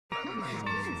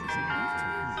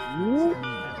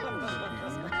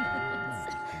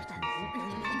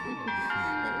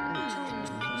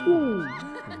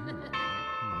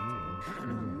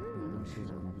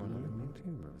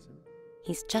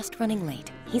He's just running late.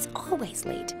 He's always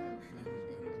late.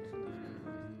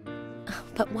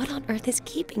 But what on earth is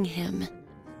keeping him?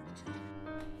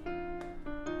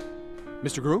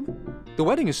 Mr. Groom, the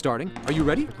wedding is starting. Are you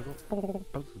ready?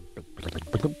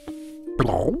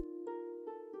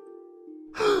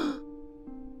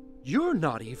 You're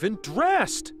not even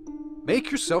dressed!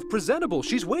 Make yourself presentable.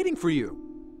 She's waiting for you.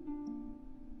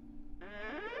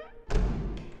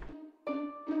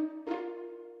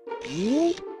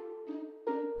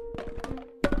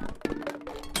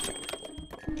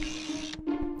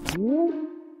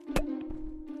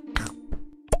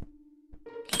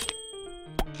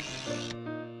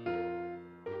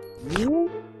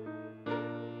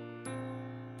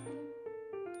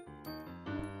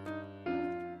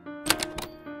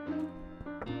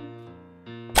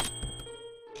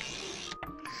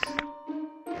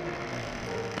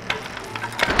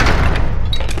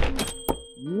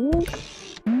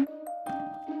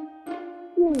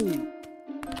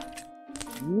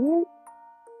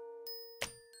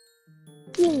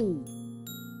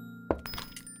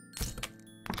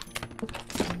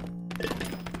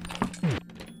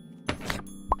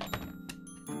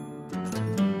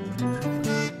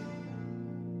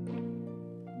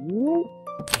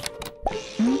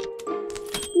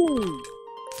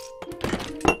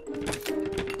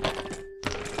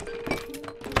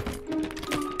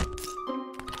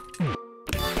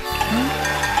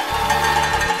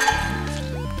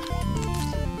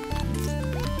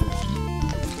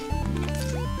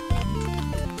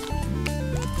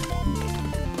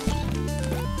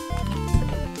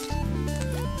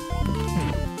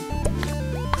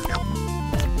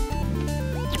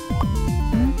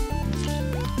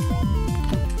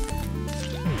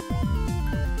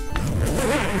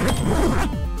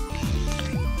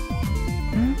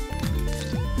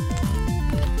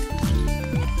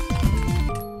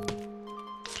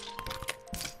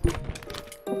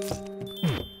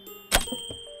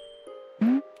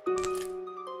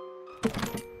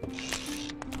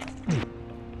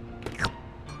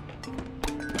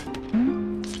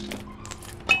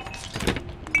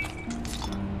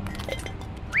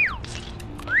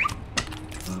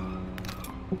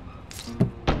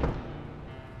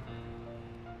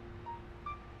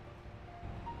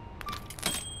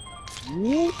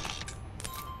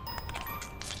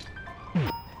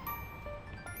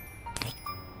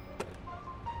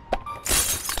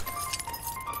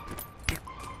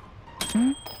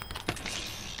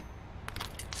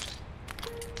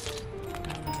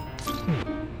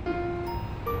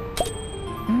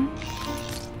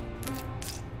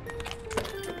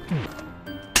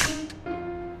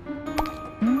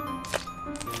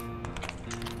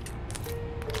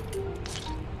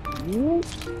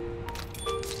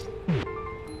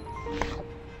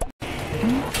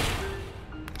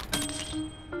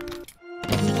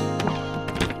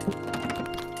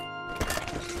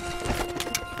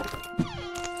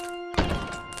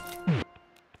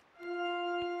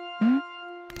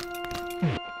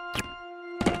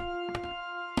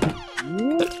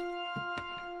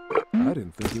 I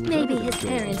didn't think he was Maybe his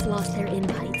parents lost their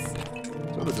invites.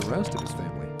 So did the rest of his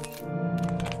family.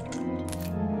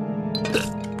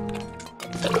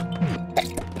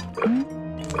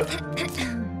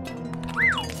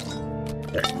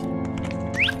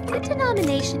 What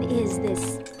denomination is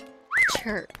this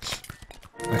church?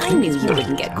 I knew you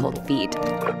wouldn't get cold feet.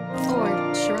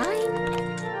 Or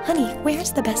shrine? Honey,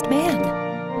 where's the best man?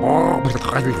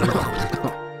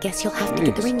 Guess you'll have to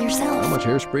get the ring yourself. How much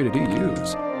hairspray did he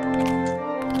use?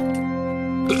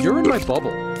 You're in my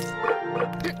bubble.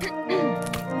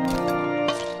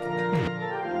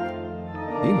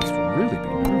 He must really be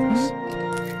nervous.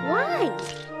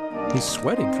 Why? He's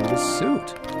sweating through his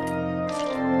suit.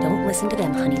 Don't listen to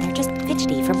them, honey. They're just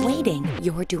fidgety from waiting.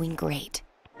 You're doing great.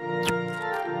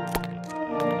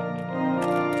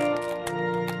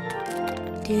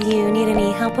 Do you need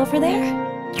any help over there?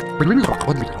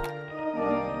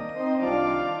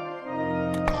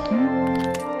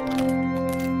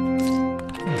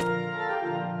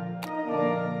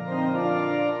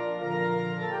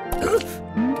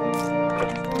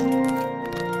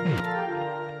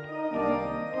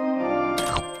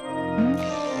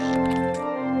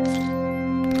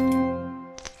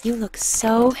 You look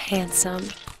so handsome.